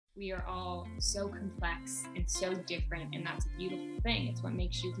We are all so complex and so different, and that's a beautiful thing. It's what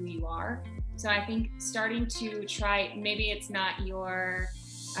makes you who you are. So I think starting to try, maybe it's not your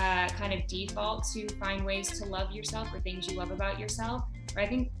kind of default to find ways to love yourself or things you love about yourself, but I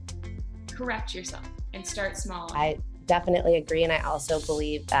think correct yourself and start small. I definitely agree. And I also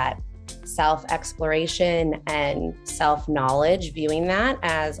believe that self exploration and self knowledge, viewing that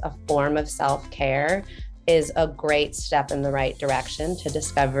as a form of self care, is a great step in the right direction to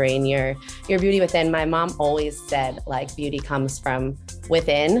discovering your beauty within. My mom always said, like, beauty comes from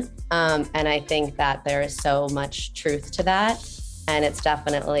within. And I think that there is so much truth to that. And it's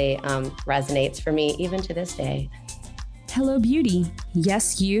definitely resonates for me even to this day. Hello, beauty.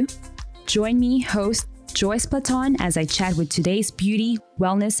 Yes, you. Join me, host Joyce Platon, as I chat with today's beauty,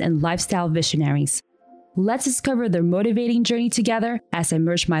 wellness, and lifestyle visionaries. Let's discover their motivating journey together as I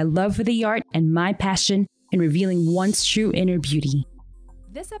merge my love for the art and my passion in revealing one's true inner beauty.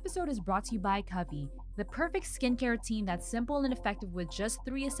 This episode is brought to you by Covey, the perfect skincare routine that's simple and effective with just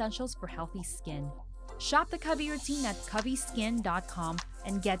 3 essentials for healthy skin. Shop the Covey routine at coveyskin.com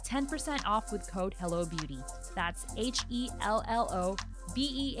and get 10% off with code HelloBeauty. That's HelloBeauty.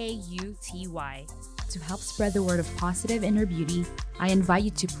 To help spread the word of positive inner beauty, I invite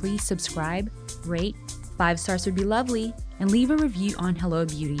you to please subscribe, rate, 5 stars would be lovely, and leave a review on Hello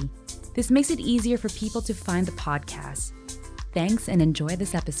Beauty. This makes it easier for people to find the podcast. Thanks and enjoy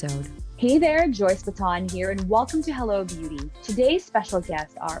this episode. Hey there, Joyce Baton here, and welcome to Hello Beauty. Today's special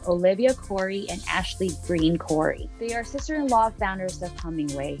guests are Olivia Corey and Ashley Green Corey. They are sister-in-law founders of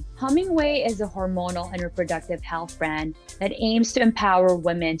Hummingway. Hummingway is a hormonal and reproductive health brand that aims to empower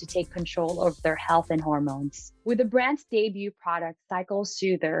women to take control over their health and hormones. With the brand's debut product, Cycle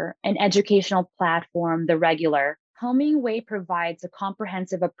Soother, and educational platform, The Regular, Hummingway provides a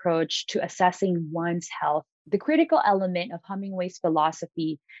comprehensive approach to assessing one's health. The critical element of Hummingway's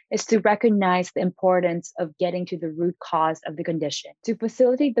philosophy is to recognize the importance of getting to the root cause of the condition to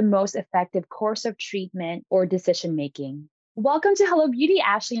facilitate the most effective course of treatment or decision making. Welcome to Hello Beauty,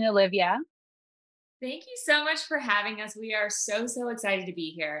 Ashley and Olivia. Thank you so much for having us. We are so excited to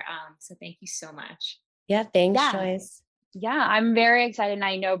be here. So thank you so much. Yeah, thanks, Joyce. Yeah, I'm very excited. And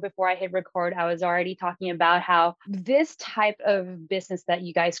I know before I hit record, I was already talking about how this type of business that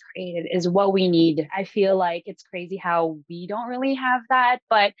you guys created is what we need. I feel like it's crazy how we don't really have that.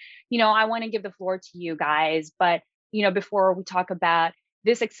 But, I want to give the floor to you guys. But, before we talk about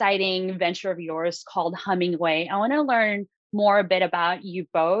this exciting venture of yours called Hummingway, I want to learn more a bit about you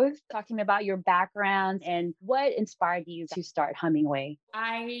both, talking about your backgrounds and what inspired you to start Hummingway.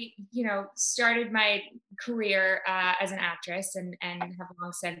 I, started my career as an actress and have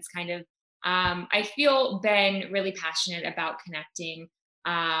long since kind of, I feel been really passionate about connecting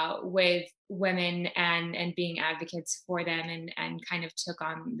with women and being advocates for them and kind of took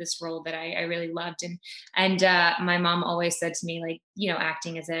on this role that I really loved. And my mom always said to me, like,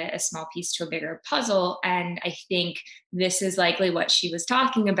 acting is a small piece to a bigger puzzle. And I think this is likely what she was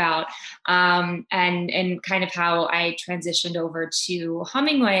talking about. And kind of how I transitioned over to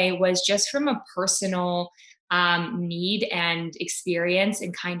Hummingway was just from a personal need and experience,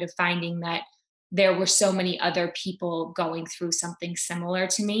 and kind of finding that there were so many other people going through something similar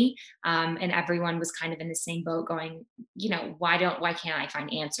to me. And everyone was kind of in the same boat going, why can't I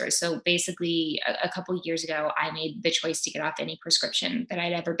find answers? So basically a couple of years ago, I made the choice to get off any prescription that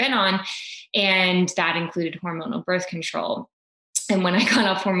I'd ever been on. And that included hormonal birth control. And when I got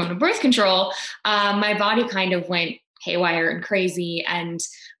off hormonal birth control, my body kind of went haywire and crazy. And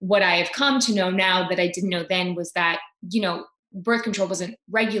what I have come to know now that I didn't know then was that, birth control wasn't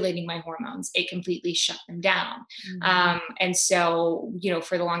regulating my hormones. It completely shut them down. Mm-hmm. And so,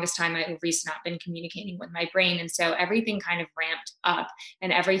 for the longest time, I ovaries not been communicating with my brain. And so everything kind of ramped up,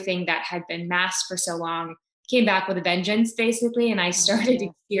 and everything that had been masked for so long came back with a vengeance, basically. And I started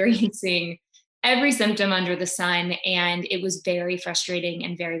experiencing every symptom under the sun. And it was very frustrating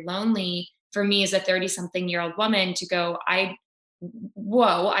and very lonely for me as a 30-something-year-old woman to go,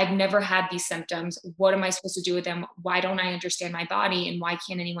 I've never had these symptoms. What am I supposed to do with them? Why don't I understand my body? And why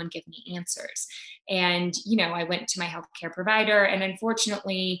can't anyone give me answers? And, I went to my healthcare provider, and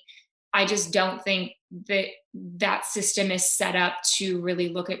unfortunately, I just don't think that system is set up to really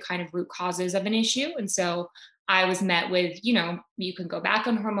look at kind of root causes of an issue. And so I was met with, you can go back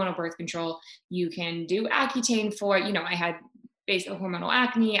on hormonal birth control. You can do Accutane for, I had basal hormonal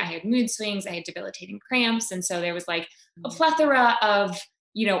acne, I had mood swings, I had debilitating cramps. And so there was like a plethora of,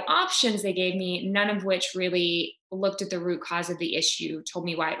 options they gave me, none of which really looked at the root cause of the issue, told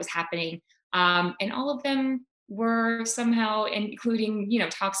me why it was happening. And all of them were somehow including,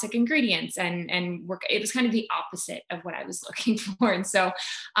 toxic ingredients and work. It was kind of the opposite of what I was looking for. And so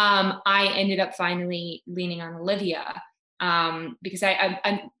I ended up finally leaning on Olivia, because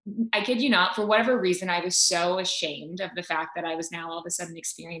I kid you not, for whatever reason, I was so ashamed of the fact that I was now all of a sudden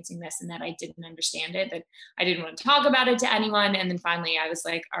experiencing this and that I didn't understand it, that I didn't want to talk about it to anyone. And then finally I was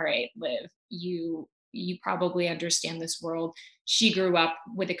like, all right, Liv, you probably understand this world. She grew up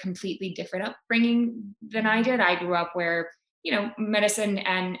with a completely different upbringing than I did. I grew up where, medicine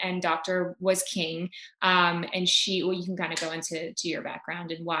and doctor was king. And well, you can kind of go into your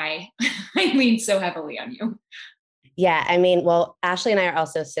background and why I leaned so heavily on you. Yeah, I mean, well, Ashley and I are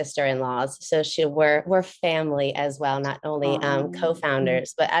also sister-in-laws, so we're family as well, not only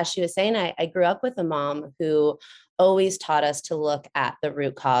co-founders. But as she was saying, I grew up with a mom who always taught us to look at the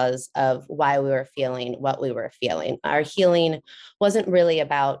root cause of why we were feeling what we were feeling. Our healing wasn't really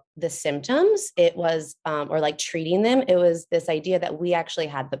about the symptoms; it was or like treating them. It was this idea that we actually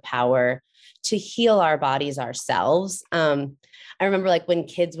had the power to heal our bodies ourselves. I remember like when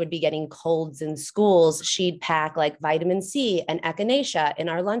kids would be getting colds in schools, she'd pack like vitamin C and echinacea in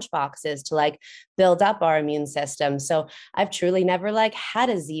our lunch boxes to like build up our immune system. So I've truly never like had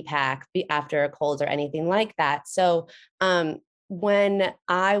a Z pack after a cold or anything like that. So when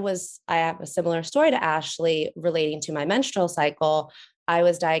I have a similar story to Ashley relating to my menstrual cycle. I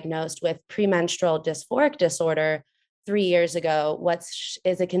was diagnosed with premenstrual dysphoric disorder 3 years ago,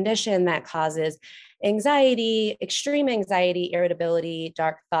 is a condition that causes anxiety, extreme anxiety, irritability,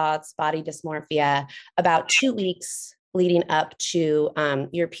 dark thoughts, body dysmorphia, about 2 weeks leading up to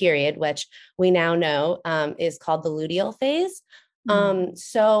your period, which we now know is called the luteal phase.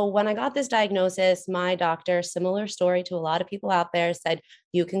 So when I got this diagnosis, my doctor, similar story to a lot of people out there, said,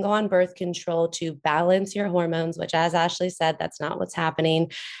 you can go on birth control to balance your hormones, which as Ashley said, that's not what's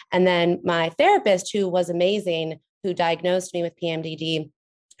happening. And then my therapist, who was amazing, who diagnosed me with PMDD,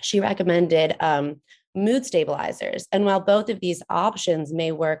 she recommended mood stabilizers. And while both of these options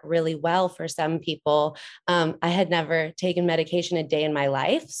may work really well for some people, I had never taken medication a day in my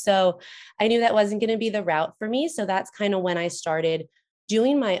life. So I knew that wasn't going to be the route for me. So that's kind of when I started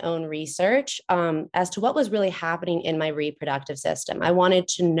doing my own research as to what was really happening in my reproductive system. I wanted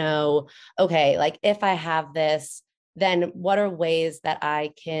to know, okay, like if I have this, then what are ways that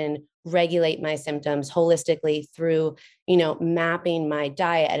I can regulate my symptoms holistically through, mapping my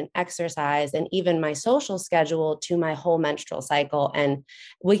diet and exercise and even my social schedule to my whole menstrual cycle. And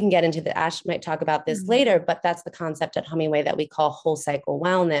we can get into Ash might talk about this later, but that's the concept at Hummingway that we call whole cycle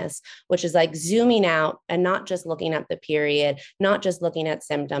wellness, which is like zooming out and not just looking at the period, not just looking at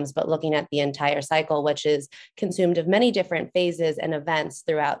symptoms, but looking at the entire cycle, which is consumed of many different phases and events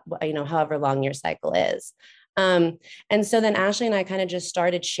throughout, however long your cycle is. And so then Ashley and I kind of just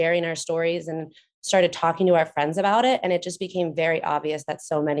started sharing our stories and started talking to our friends about it. And it just became very obvious that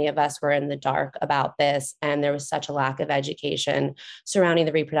so many of us were in the dark about this. And there was such a lack of education surrounding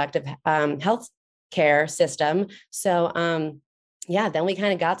the reproductive health care system. So then we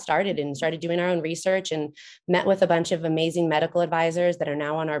kind of got started and started doing our own research and met with a bunch of amazing medical advisors that are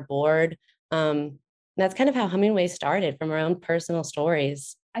now on our board. That's kind of how Hummingway started, from our own personal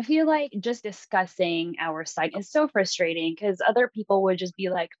stories. I feel like just discussing our site is so frustrating because other people would just be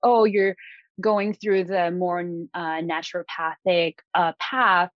like, oh, you're going through the more naturopathic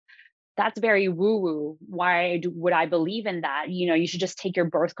path. That's very woo-woo. Why would I believe in that? You should just take your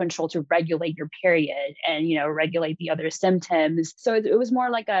birth control to regulate your period and, regulate the other symptoms. So it was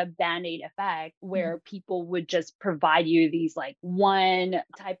more like a Band-Aid effect where people would just provide you these like one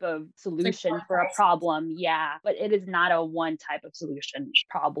type of solution for a problem. Yeah, but it is not a one type of solution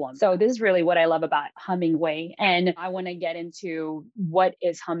problem. So this is really what I love about Hummingway. And I want to get into what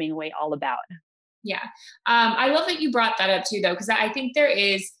is Hummingway all about. Yeah. I love that you brought that up too, though, because I think there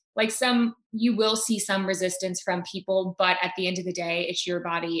is, like, you will see some resistance from people, but at the end of the day, it's your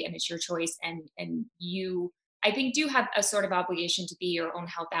body and it's your choice. And you, I think, do have a sort of obligation to be your own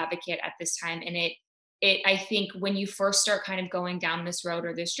health advocate at this time. And I think when you first start kind of going down this road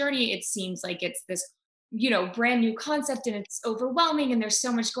or this journey, it seems like it's this, brand new concept and it's overwhelming and there's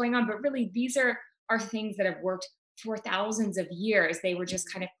so much going on, but really these are things that have worked for thousands of years. They were just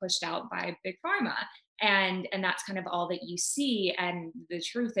kind of pushed out by big pharma. And that's kind of all that you see. And the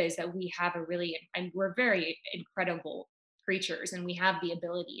truth is that we have and we're very incredible creatures and we have the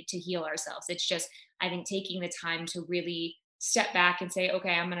ability to heal ourselves. It's just, I think, taking the time to really step back and say,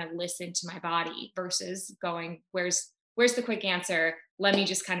 okay, I'm going to listen to my body versus going, where's the quick answer? Let me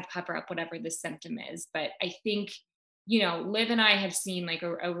just kind of cover up whatever the symptom is. But I think, Liv and I have seen like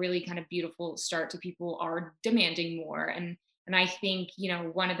a really kind of beautiful start to people are demanding more. And And I think,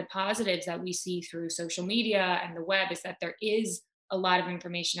 one of the positives that we see through social media and the web is that there is a lot of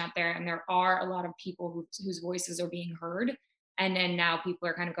information out there, and there are a lot of people whose voices are being heard. And then now people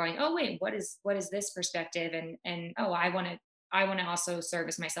are kind of going, oh wait, what is this perspective? And oh, I want to also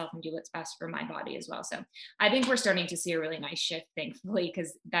service myself and do what's best for my body as well. So I think we're starting to see a really nice shift, thankfully,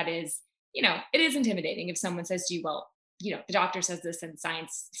 because that is, it is intimidating if someone says to you, well, the doctor says this and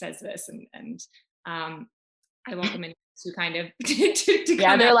science says this, and I welcome anyone to kind of to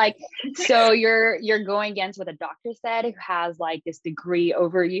Yeah, come they're out. like, so you're going against what a doctor said who has like this degree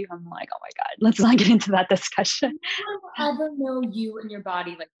over you. I'm like, oh my God, let's not get into that discussion. No one will ever know you and your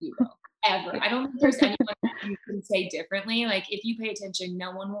body like you will. Ever. I don't think there's anyone that you can say differently. Like, if you pay attention,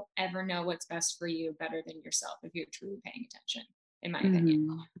 no one will ever know what's best for you better than yourself if you're truly paying attention, in my opinion.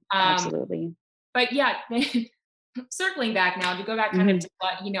 Mhm. Um, Absolutely. but yeah, circling back now to go back kind of Mhm. to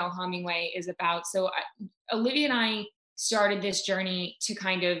what Hummingway is about. So Olivia and I started this journey to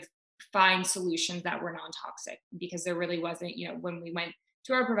kind of find solutions that were non-toxic, because there really wasn't, when we went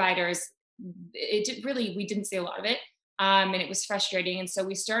to our providers, we didn't see a lot of it. And it was frustrating. And so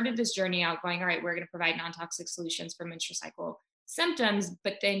we started this journey out going, all right, we're going to provide non-toxic solutions for menstrual cycle symptoms.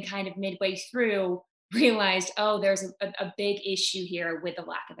 But then kind of midway through realized, oh, there's a big issue here with the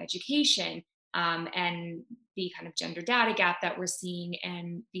lack of education, and the kind of gender data gap that we're seeing,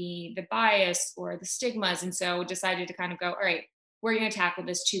 and the bias or the stigmas. And so decided to kind of go, all right, we're going to tackle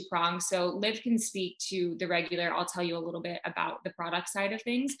this two pronged. So Liv can speak to the regular. I'll tell you a little bit about the product side of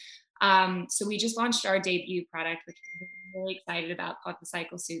things. So we just launched our debut product, which I'm really excited about, called the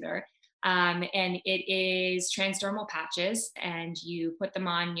Cycle Soother. And it is transdermal patches, and you put them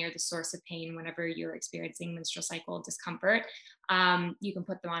on near the source of pain whenever you're experiencing menstrual cycle discomfort. You can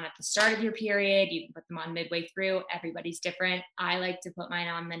put them on at the start of your period. You can put them on midway through. Everybody's different. I like to put mine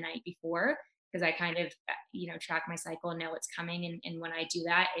on the night before, because I kind of, track my cycle and know it's coming. And when I do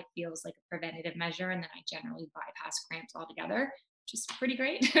that, it feels like a preventative measure. And then I generally bypass cramps altogether, which is pretty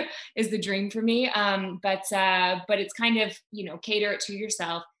great, is the dream for me. But it's kind of, cater it to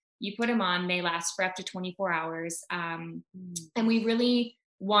yourself. You put them on, they last for up to 24 hours. And we really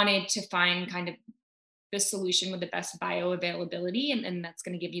wanted to find kind of the solution with the best bioavailability, and that's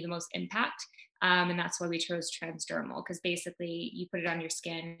going to give you the most impact. And that's why we chose transdermal, because basically you put it on your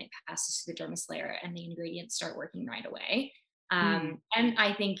skin, it passes through the dermis layer, and the ingredients start working right away. And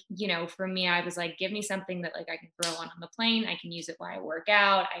I think, for me, I was like, give me something that like I can throw on the plane. I can use it while I work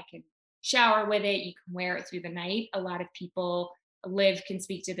out. I can shower with it. You can wear it through the night. A lot of people, Liv can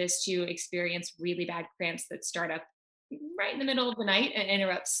speak to this too, experience really bad cramps that start up right in the middle of the night and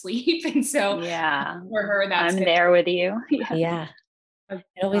interrupt sleep. And so Yeah, for her, that's I'm been there with you. Yeah. Yeah. a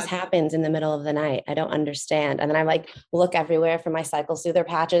It always happens in the middle of the night. I don't understand. And then I like look everywhere for my cycle soother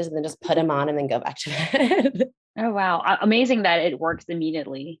patches and then just put them on and then go back to bed. Oh, wow. Amazing that it works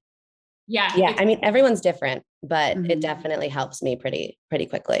immediately. yeah, Yeah. I mean, everyone's different, but it Mhm. definitely helps me pretty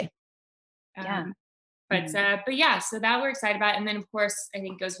quickly. Yeah. But yeah, so that we're excited about. And then of course, I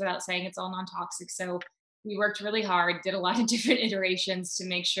think goes without saying, it's all non-toxic. So we worked really hard, did a lot of different iterations to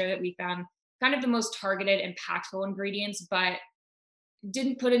make sure that we found kind of the most targeted, impactful ingredients, but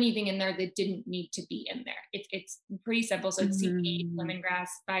didn't put anything in there that didn't need to be in there. It's pretty simple. So it's CBD, Mhm. lemongrass,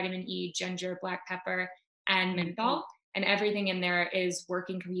 vitamin E, ginger, black pepper, and Mhm. menthol. And everything in there is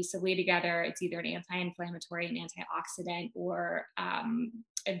working cohesively together. It's either an anti-inflammatory, an antioxidant, or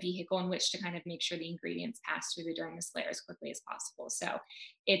a vehicle in which to kind of make sure the ingredients pass through the dermis layer as quickly as possible. So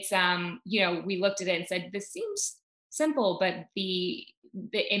it's, we looked at it and said, this seems simple, but the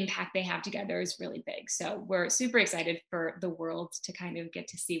impact they have together is really big. So we're super excited for the world to kind of get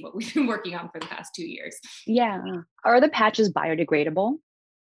to see what we've been working on for the past 2 years. Yeah. Are the patches biodegradable?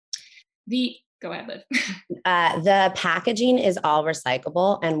 Go ahead, Liv. The packaging is all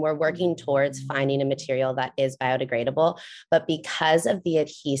recyclable, and we're working towards finding a material that is biodegradable. But because of the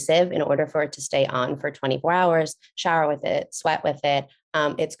adhesive, in order for it to stay on for 24 hours, shower with it, sweat with it,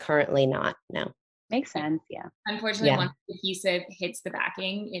 it's currently not. No. Makes sense. Yeah. Unfortunately, Yeah. once the adhesive hits the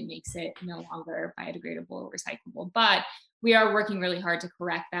backing, it makes it no longer biodegradable or recyclable. But we are working really hard to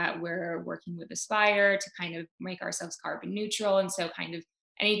correct that. We're working with Aspire to kind of make ourselves carbon neutral. And so kind of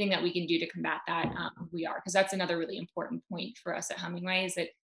anything that we can do to combat that, we are, because that's another really important point for us at Hummingway, is that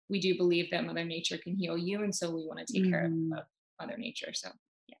we do believe that Mother Nature can heal you. And so we want to take care Mhm. of Mother Nature. So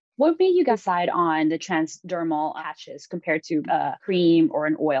What made you decide on the transdermal patches compared to a cream or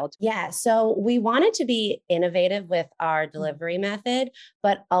an oil? Yeah, so we wanted to be innovative with our delivery method,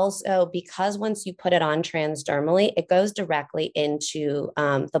 but also because once you put it on transdermally, it goes directly into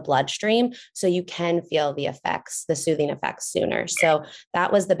the bloodstream. So you can feel the effects, the soothing effects sooner. So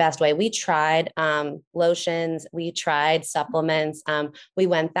that was the best way. We tried lotions, we tried supplements, we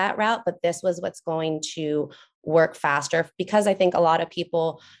went that route, but this was what's going to work faster because I think a lot of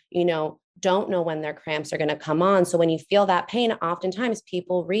people, don't know when their cramps are going to come on. So when you feel that pain, oftentimes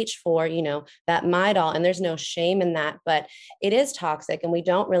people reach for, that Midol, and there's no shame in that, but it is toxic. And we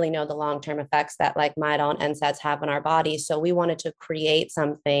don't really know the long-term effects that like Midol and NSAIDs have on our body. So we wanted to create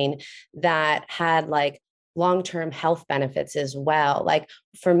something that had like long-term health benefits as well. Like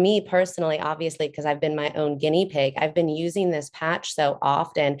for me personally, obviously, because I've been my own guinea pig, I've been using this patch so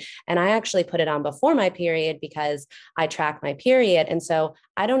often. And I actually put it on before my period because I track my period. And so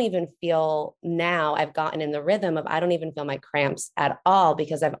I don't even feel now I've gotten in the rhythm of, I don't even feel my cramps at all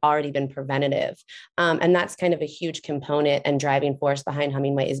because I've already been preventative. And that's kind of a huge component and driving force behind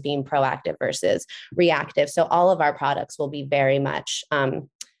Hummingway is being proactive versus reactive. So all of our products will be very much,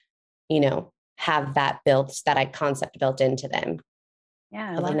 have that concept built into them.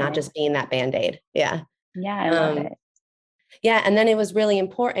 Yeah, I of like love not it. just being that band-aid. Yeah. Yeah, I love it. Yeah. And then it was really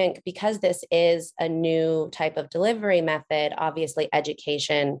important because this is a new type of delivery method, obviously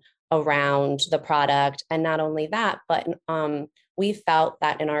education around the product. And not only that, but we felt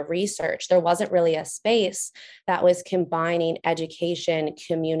that in our research, there wasn't really a space that was combining education,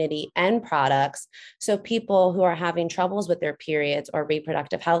 community, and products. So people who are having troubles with their periods or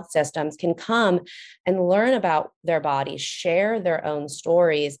reproductive health systems can come and learn about their bodies, share their own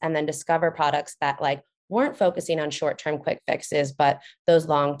stories, and then discover products that like weren't focusing on short-term quick fixes, but those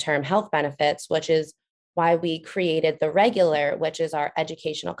long-term health benefits, which is why we created The Regular, which is our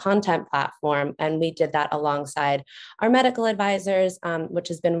educational content platform. And we did that alongside our medical advisors, which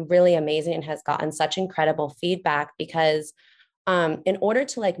has been really amazing and has gotten such incredible feedback because in order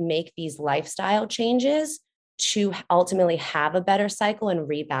to like make these lifestyle changes, to ultimately have a better cycle and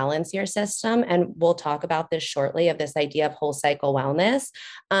rebalance your system. And we'll talk about this shortly of this idea of whole cycle wellness.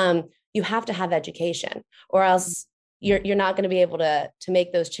 You have to have education or else you're not going to be able to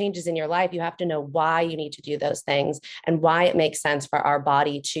make those changes in your life. You have to know why you need to do those things and why it makes sense for our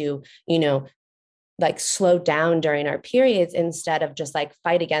body to, like slow down during our periods instead of just like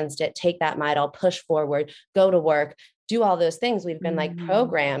fight against it, take that Midol, push forward, go to work, do all those things. We've been like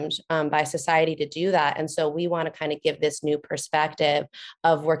programmed by society to do that. And so we want to kind of give this new perspective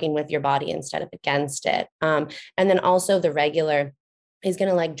of working with your body instead of against it. And then also The Regular is going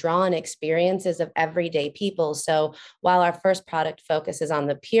to like draw on experiences of everyday people. So while our first product focuses on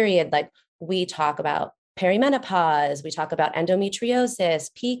the period, like we talk about perimenopause, we talk about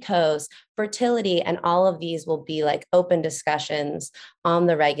endometriosis, PCOS, fertility, and all of these will be like open discussions on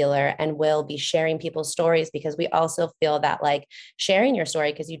The Regular, and we'll be sharing people's stories because we also feel that like sharing your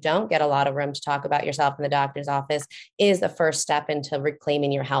story, because you don't get a lot of room to talk about yourself in the doctor's office, is the first step into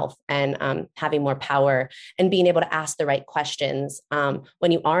reclaiming your health and having more power and being able to ask the right questions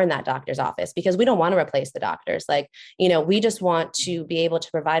when you are in that doctor's office, because we don't want to replace the doctors. Like, we just want to be able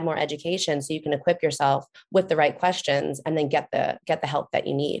to provide more education so you can equip yourself with the right questions and then get the help that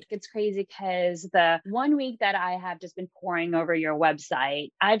you need. It's crazy because the 1 week that I have just been poring over your website,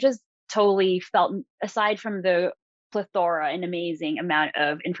 I've just totally felt, aside from the plethora and amazing amount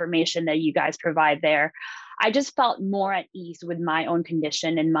of information that you guys provide there, I just felt more at ease with my own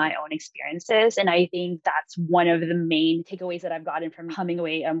condition and my own experiences. And I think that's one of the main takeaways that I've gotten from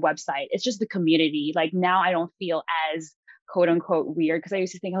Hummingway website. It's just the community. Like now I don't feel as quote unquote weird, because I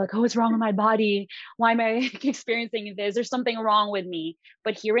used to think like, oh, what's wrong with my body? Why am I experiencing this? There's something wrong with me.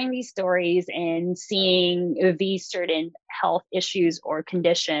 But hearing these stories and seeing these certain health issues or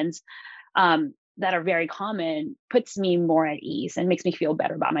conditions that are very common puts me more at ease and makes me feel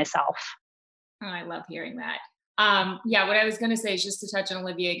better about myself. Oh, I love hearing that. Yeah, what I was going to say is just to touch on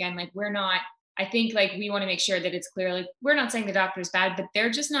Olivia again, like I think like we want to make sure that it's clear, like we're not saying the doctor is bad, but they're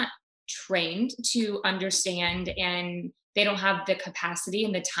just not trained to understand, and they don't have the capacity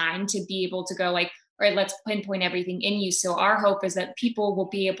and the time to be able to go like, all right, let's pinpoint everything in you. So our hope is that people will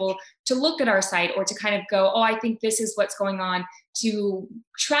be able to look at our site or to kind of go, oh, I think this is what's going on, to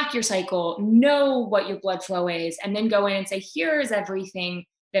track your cycle, know what your blood flow is, and then go in and say, here's everything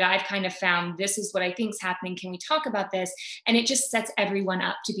that I've kind of found. This is what I think is happening. Can we talk about this? And it just sets everyone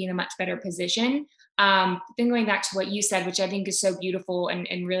up to be in a much better position. Then going back to what you said, which I think is so beautiful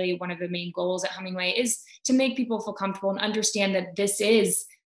and really one of the main goals at Hummingway, is to make people feel comfortable and understand that this is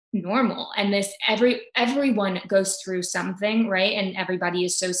normal. And this, everyone goes through something, right? And everybody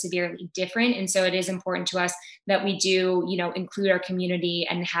is so severely different. And so it is important to us that we do, include our community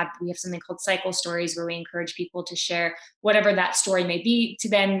and we have something called cycle stories, where we encourage people to share whatever that story may be to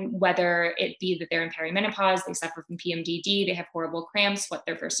them, whether it be that they're in perimenopause, they suffer from PMDD, they have horrible cramps, what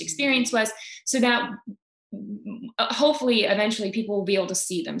their first experience was, so that hopefully eventually people will be able to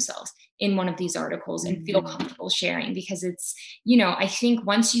see themselves in one of these articles and feel comfortable sharing, because it's, I think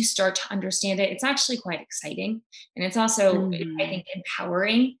once you start to understand it, it's actually quite exciting. And it's also, I think,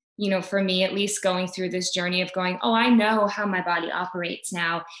 empowering, for me, at least, going through this journey of going, oh, I know how my body operates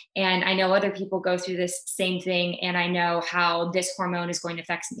now. And I know other people go through this same thing. And I know how this hormone is going to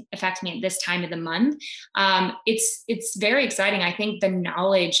affect me at this time of the month. It's very exciting. I think the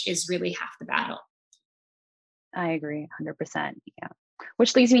knowledge is really half the battle. I agree 100%. Yeah.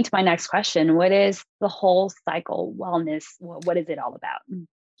 Which leads me to my next question. What is the whole cycle wellness? What is it all about?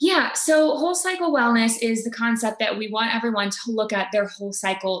 Yeah. So whole cycle wellness is the concept that we want everyone to look at their whole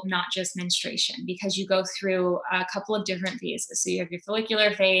cycle, not just menstruation, because you go through a couple of different phases. So you have your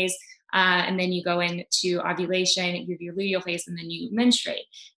follicular phase, and then you go into ovulation, you have your luteal phase, and then you menstruate.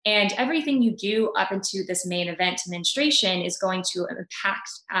 And everything you do up into this main event to menstruation is going to impact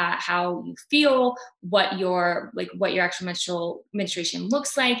how you feel, what your actual menstruation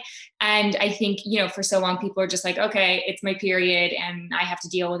looks like. And I think, for so long, people are just like, okay, it's my period and I have to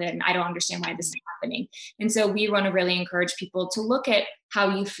deal with it, and I don't understand why this is happening. And so we want to really encourage people to look at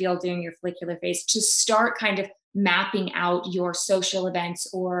how you feel during your follicular phase, to start kind of mapping out your social events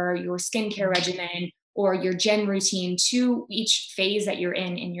or your skincare regimen or your gen routine to each phase that you're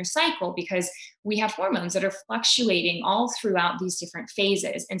in your cycle, because we have hormones that are fluctuating all throughout these different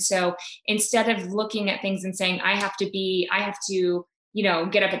phases. And so instead of looking at things and saying, I have to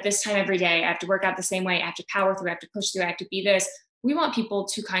get up at this time every day, I have to work out the same way, I have to power through, I have to push through, I have to be this, we want people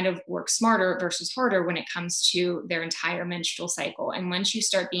to kind of work smarter versus harder when it comes to their entire menstrual cycle. And once you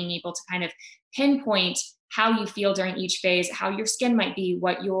start being able to kind of pinpoint how you feel during each phase, how your skin might be,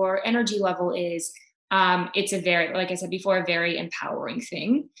 what your energy level is, it's a very, like I said before, a very empowering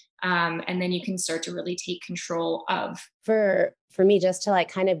thing. And then you can start to really take control of. For me, just to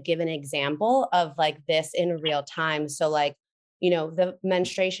kind of give an example of this in real time. So the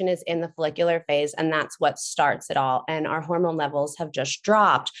menstruation is in the follicular phase, and that's what starts it all. And our hormone levels have just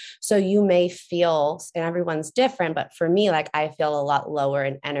dropped. So you may feel, and everyone's different, but for me, I feel a lot lower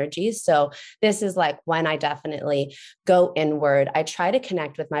in energy. So this is when I definitely go inward. I try to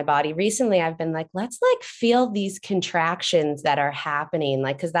connect with my body. Recently, I've been let's feel these contractions that are happening,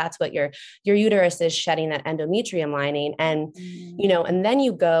 because that's what your uterus is shedding, that endometrium lining. And, and then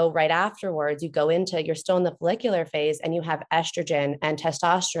you go right afterwards, you're still in the follicular phase, and you have estrogen and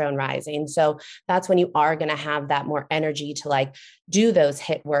testosterone rising. So that's when you are going to have that more energy to do those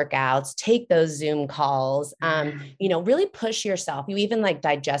HIIT workouts, take those Zoom calls, really push yourself. You even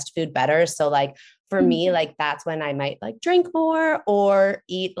digest food better. So for me, that's when I might drink more or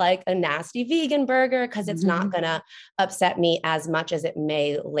eat a nasty vegan burger, because it's not going to upset me as much as it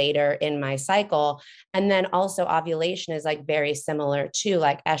may later in my cycle. And then also ovulation is very similar to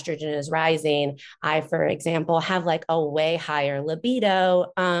estrogen is rising. I, for example, have a way higher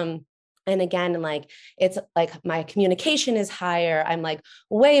libido. And again, it's my communication is higher. I'm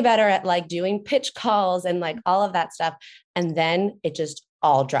way better at doing pitch calls and all of that stuff. And then it just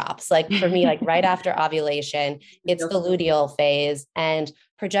all drops. For me, right after ovulation, it's the luteal phase, and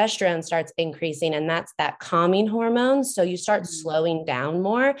progesterone starts increasing, and that's that calming hormone. So you start slowing down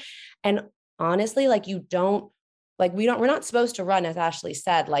more. And honestly, we're not supposed to run, as Ashley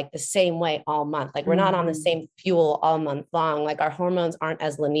said, the same way all month. We're not on the same fuel all month long. Our hormones aren't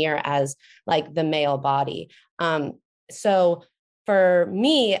as linear as the male body. So for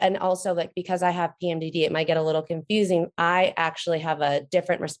me, and also because I have PMDD, it might get a little confusing. I actually have a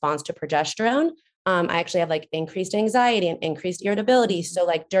different response to progesterone. I actually have increased anxiety and increased irritability. So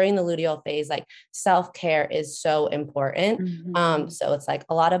during the luteal phase, self-care is so important. So it's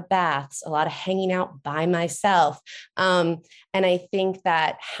a lot of baths, a lot of hanging out by myself. And I think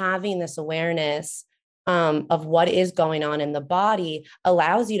that having this awareness of what is going on in the body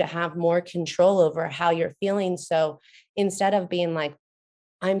allows you to have more control over how you're feeling. So instead of being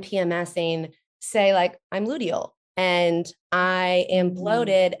I'm PMSing, say I'm luteal and I am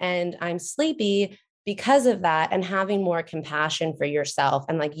bloated and I'm sleepy because of that, and having more compassion for yourself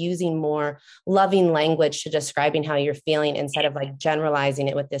and using more loving language to describing how you're feeling instead of generalizing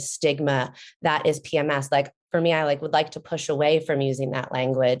it with this stigma that is PMS. for me, I like would like to push away from using that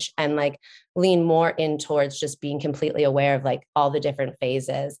language and like lean more in towards just being completely aware of like all the different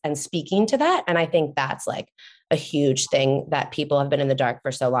phases and speaking to that. And I think that's like a huge thing that people have been in the dark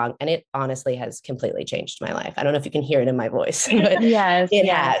for so long. And it honestly has completely changed my life. I don't know if you can hear it in my voice, but Yes, it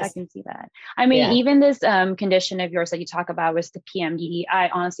yes, I has. can see that. I mean, Yeah. even this condition of yours that you talk about was the PMDD. I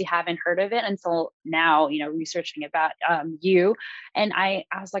honestly haven't heard of it until now, researching about you. And I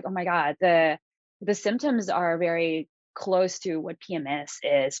was like, oh my God, the symptoms are very close to what PMS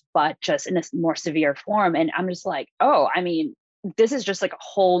is, but just in a more severe form. And I'm just like, oh, I mean, this is just like a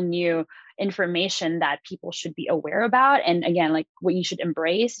whole new information that people should be aware about. And again, like what you should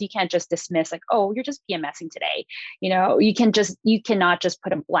embrace. You can't just dismiss like, oh, you're just PMSing today. You cannot just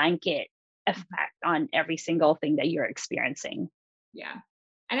put a blanket effect on every single thing that you're experiencing. Yeah.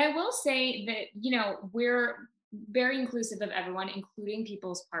 And I will say that, we're very inclusive of everyone, including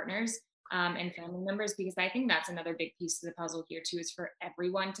people's partners and family members, because I think that's another big piece of the puzzle here too, is for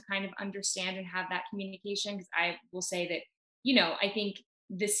everyone to kind of understand and have that communication. Because I will say that, I think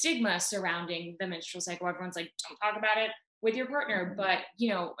the stigma surrounding the menstrual cycle, everyone's like, don't talk about it with your partner. But,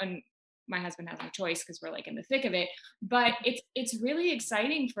 and my husband has no choice because we're like in the thick of it, but it's really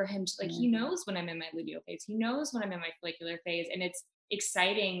exciting for him to like, he knows when I'm in my luteal phase, he knows when I'm in my follicular phase, and it's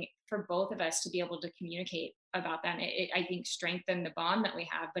exciting for both of us to be able to communicate about that. I think strengthen the bond that we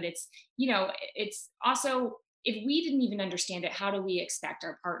have, but it's also, if we didn't even understand it, how do we expect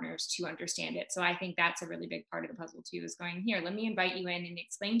our partners to understand it? So I think that's a really big part of the puzzle too, is going, here, let me invite you in and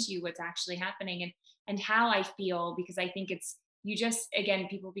explain to you what's actually happening and how I feel, because I think again,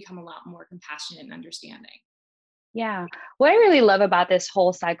 people become a lot more compassionate and understanding. Yeah. What I really love about this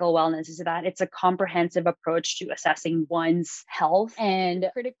whole cycle wellness is that it's a comprehensive approach to assessing one's health. And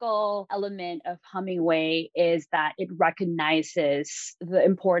a critical element of Humming Way is that it recognizes the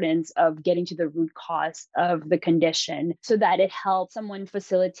importance of getting to the root cause of the condition so that it helps someone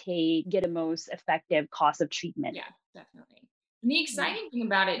get a most effective course of treatment. Yeah, definitely. And the exciting thing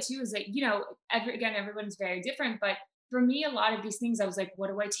about it too is that, everyone's very different, but for me, a lot of these things, I was like, what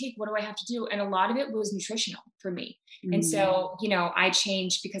do I take? What do I have to do? And a lot of it was nutritional for me. And so, I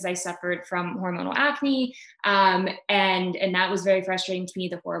changed because I suffered from hormonal acne. And that was very frustrating to me,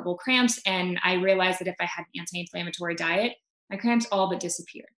 the horrible cramps. And I realized that if I had an anti-inflammatory diet, my cramps all but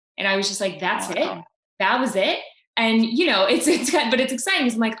disappeared. And I was just like, that's it. That was it. And, but it's exciting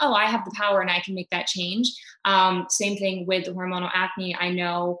because I'm like, oh, I have the power and I can make that change. Same thing with the hormonal acne. I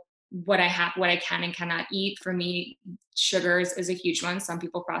know what I can and cannot eat. For me, sugars is a huge one. Some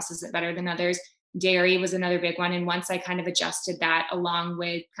people process it better than others. Dairy was another big one. And once I kind of adjusted that, along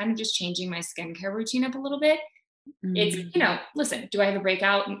with kind of just changing my skincare routine up a little bit, it's, listen, do I have a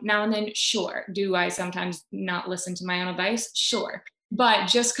breakout now and then? Sure. Do I sometimes not listen to my own advice? Sure. But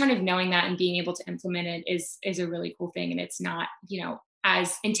just kind of knowing that and being able to implement it is a really cool thing. And it's not,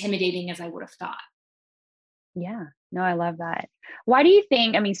 as intimidating as I would have thought. Yeah, no, I love that. Why do you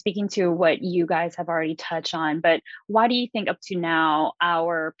think, I mean, speaking to what you guys have already touched on, but why do you think up to now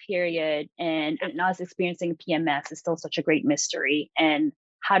our period and us experiencing PMS is still such a great mystery? And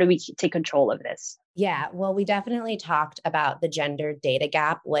how do we take control of this? Yeah, well, we definitely talked about the gender data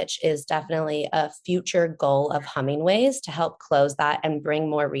gap, which is definitely a future goal of Humming Ways to help close that and bring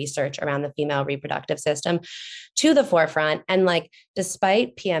more research around the female reproductive system to the forefront. And like,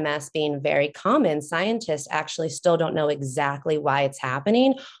 despite PMS being very common, scientists actually still don't know exactly why it's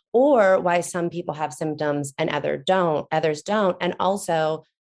happening or why some people have symptoms and others don't. And also,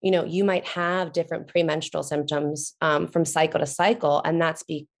 you might have different premenstrual symptoms from cycle to cycle, and that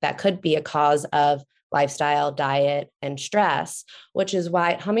could be a cause of lifestyle, diet, and stress, which is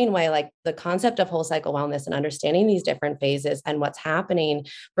why at Humming Way, like the concept of whole cycle wellness and understanding these different phases and what's happening,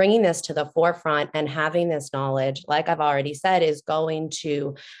 bringing this to the forefront and having this knowledge, like I've already said, is going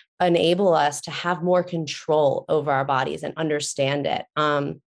to enable us to have more control over our bodies and understand it.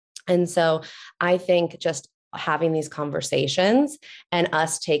 And so I think just having these conversations and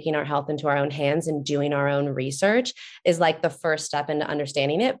us taking our health into our own hands and doing our own research is like the first step into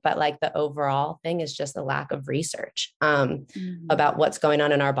understanding it. But like the overall thing is just the lack of research about what's going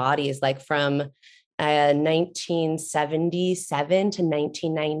on in our bodies, like from 1977 to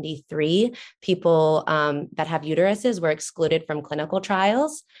 1993, people that have uteruses were excluded from clinical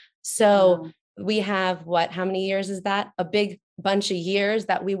trials. So we have how many years is that? A big bunch of years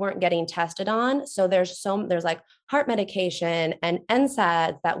that we weren't getting tested on. So there's like heart medication and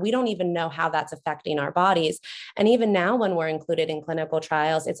NSAIDs that we don't even know how that's affecting our bodies. And even now, when we're included in clinical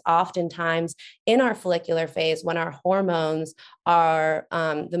trials, it's oftentimes in our follicular phase when our hormones are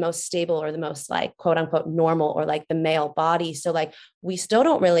the most stable or the most like quote unquote normal, or like the male body. So like we still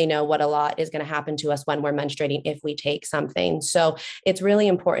don't really know what a lot is going to happen to us when we're menstruating if we take something. So it's really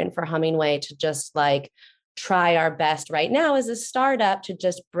important for Hummingway to just like try our best right now as a startup to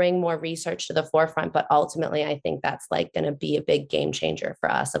just bring more research to the forefront. But ultimately, I think that's like going to be a big game changer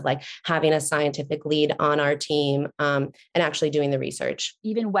for us, of like having a scientific lead on our team and actually doing the research.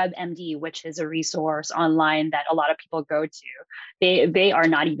 Even WebMD, which is a resource online that a lot of people go to, they are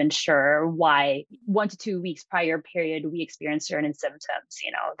not even sure why 1 to 2 weeks prior period we experience certain symptoms.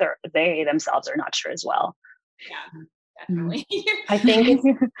 You know, they themselves are not sure as well. Yeah, definitely. I think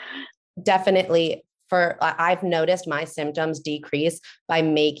it's definitely I've noticed my symptoms decrease by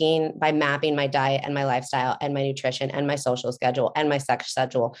mapping my diet and my lifestyle and my nutrition and my social schedule and my sex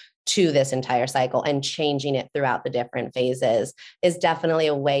schedule to this entire cycle, and changing it throughout the different phases is definitely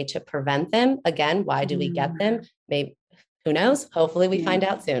a way to prevent them. Again, why do we get them? Maybe, who knows? Hopefully we find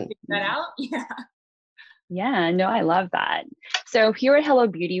out soon. Figure that out. Yeah. Yeah, no, I love that. So here at Hello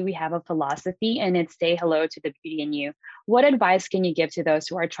Beauty, we have a philosophy, and it's say hello to the beauty in you. What advice can you give to those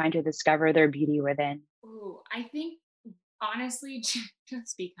who are trying to discover their beauty within? Ooh, I think honestly,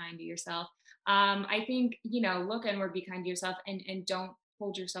 just be kind to yourself. I think, look inward, be kind to yourself, and don't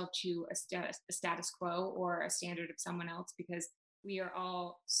hold yourself to a status quo or a standard of someone else, because we are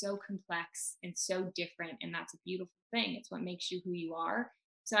all so complex and so different. And that's a beautiful thing. It's what makes you who you are.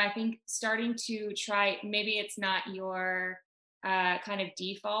 So I think starting to try, maybe it's not your kind of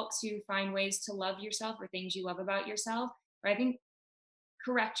default to find ways to love yourself or things you love about yourself, but I think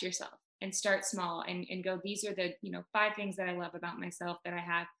correct yourself and start small and go, these are the 5 things that I love about myself that I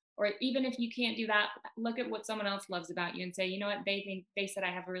have. Or even if you can't do that, look at what someone else loves about you and say, you know what, they said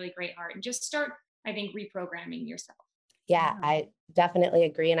I have a really great heart, and just start, I think, reprogramming yourself. Yeah, I definitely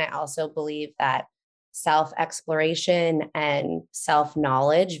agree. And I also believe that self-exploration and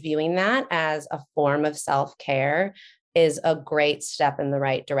self-knowledge, viewing that as a form of self-care, is a great step in the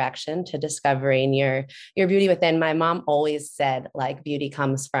right direction to discovering your beauty within. My mom always said like beauty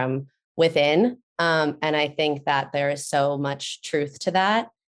comes from within. And I think that there is so much truth to that.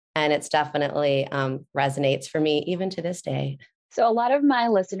 And it's definitely resonates for me even to this day. So a lot of my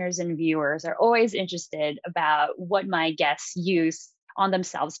listeners and viewers are always interested about what my guests use on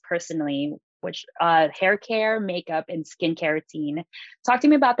themselves personally, which hair care, makeup, and skincare routine. Talk to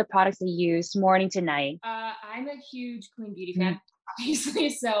me about the products they use morning to night. I'm a huge clean beauty fan, obviously.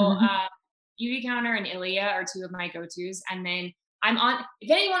 So Beautycounter and Ilia are 2 of my go-tos. And then if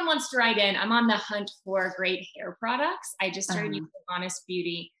anyone wants to write in, I'm on the hunt for great hair products. I just started using Honest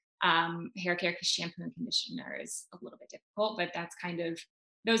Beauty hair care, because shampoo and conditioner is a little bit difficult, but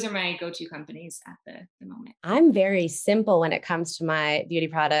those are my go-to companies at the moment. I'm very simple when it comes to my beauty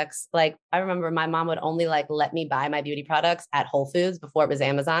products. Like I remember my mom would only like let me buy my beauty products at Whole Foods before it was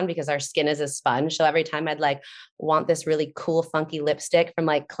Amazon, because our skin is a sponge. So every time I'd like want this really cool, funky lipstick from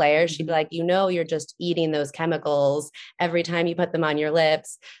like Claire's, she'd be like, you're just eating those chemicals every time you put them on your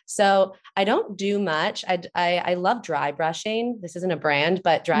lips. So I don't do much. I love dry brushing. This isn't a brand,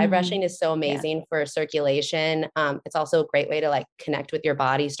 but dry brushing is so amazing for circulation. It's also a great way to like connect with your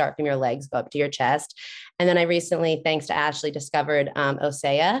body. Start from your legs, go up to your chest. And then I recently, thanks to Ashley, discovered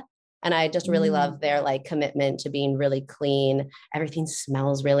Osea. And I just really love their like commitment to being really clean. Everything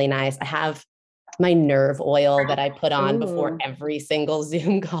smells really nice. I have my nerve oil that I put on before every single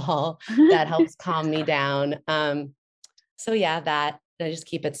Zoom call that helps calm me down. So yeah, that I just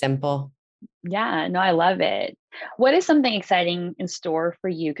keep it simple. Yeah, no, I love it. What is something exciting in store for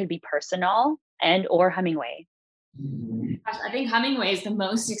you? Could be personal and or Hummingway. Gosh, I think Hummingway is the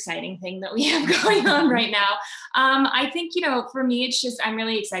most exciting thing that we have going on right now. I think, for me, it's just, I'm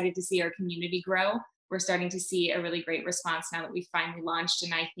really excited to see our community grow. We're starting to see a really great response now that we finally launched.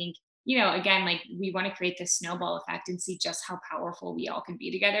 And I think, again, like we want to create this snowball effect and see just how powerful we all can be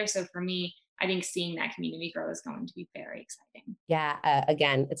together. So for me, I think seeing that community grow is going to be very exciting. Yeah.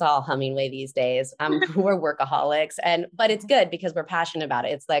 Again, it's all Hummingway these days. We're workaholics, but it's good because we're passionate about it.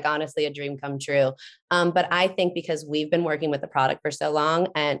 It's like honestly a dream come true. But I think because we've been working with the product for so long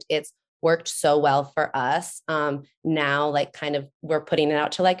and it's worked so well for us. Now, like kind of we're putting it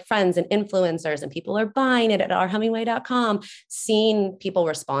out to like friends and influencers, and people are buying it at ourhummingway.com, seeing people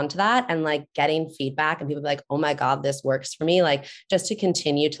respond to that and like getting feedback and people be like, oh my God, this works for me. Like just to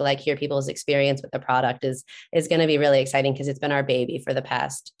continue to like hear people's experience with the product is going to be really exciting, because it's been our baby for the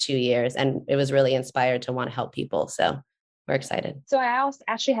past 2 years and it was really inspired to want to help people. So we're excited. So I also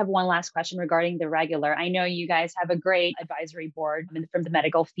actually have one last question regarding the regular. I know you guys have a great advisory board from the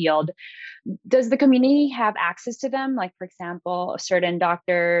medical field. Does the community have access to them? Like, for example, certain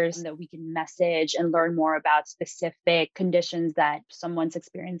doctors that we can message and learn more about specific conditions that someone's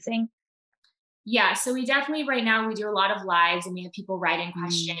experiencing? Yeah, so we definitely right now we do a lot of lives and we have people write in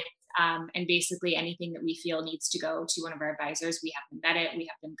questions. And basically anything that we feel needs to go to one of our advisors, we have them vet it, we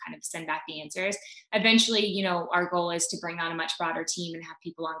have them kind of send back the answers. Eventually, our goal is to bring on a much broader team and have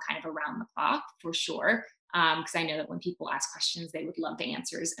people on kind of around the clock for sure. Because I know that when people ask questions, they would love the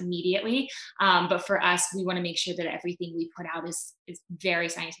answers immediately. But for us, we want to make sure that everything we put out is very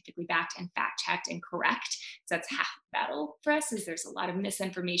scientifically backed and fact checked and correct. So that's half the battle for us, is there's a lot of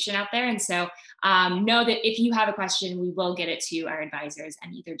misinformation out there. And so know that if you have a question, we will get it to our advisors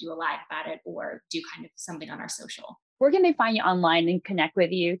and either do a live about it or do kind of something on our social. Where can they find you online and connect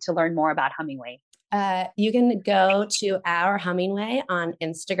with you to learn more about Hummingway? You can go to Our Hummingway on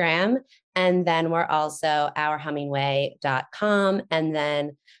Instagram, and then we're also ourhummingway.com. And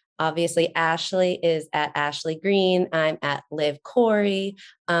then obviously Ashley is at Ashley Green. I'm at Liv Corey.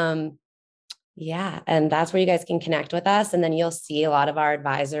 Yeah, and that's where you guys can connect with us. And then you'll see a lot of our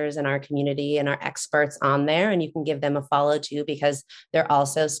advisors in our community and our experts on there, and you can give them a follow too, because they're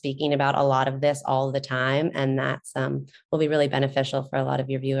also speaking about a lot of this all the time. And that's will be really beneficial for a lot of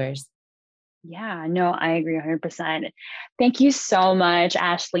your viewers. Yeah, no, I agree 100%. Thank you so much,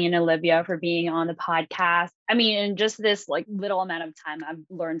 Ashley and Olivia, for being on the podcast. I mean, in just this little amount of time, I've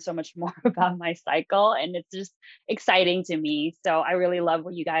learned so much more about my cycle, and it's just exciting to me. So I really love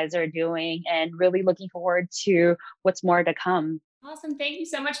what you guys are doing and really looking forward to what's more to come. Awesome. Thank you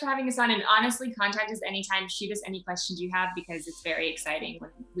so much for having us on. And honestly, contact us anytime. Shoot us any questions you have, because it's very exciting when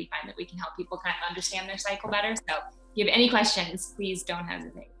we find that we can help people kind of understand their cycle better. So if you have any questions, please don't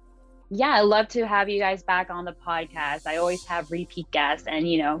hesitate. Yeah, I love to have you guys back on the podcast. I always have repeat guests, and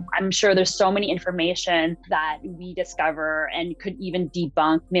I'm sure there's so many information that we discover and could even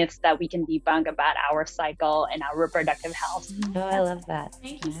debunk myths that we can debunk about our cycle and our reproductive health. Oh, I love that.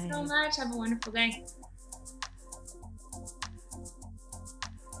 Thank you so much. Have a wonderful day.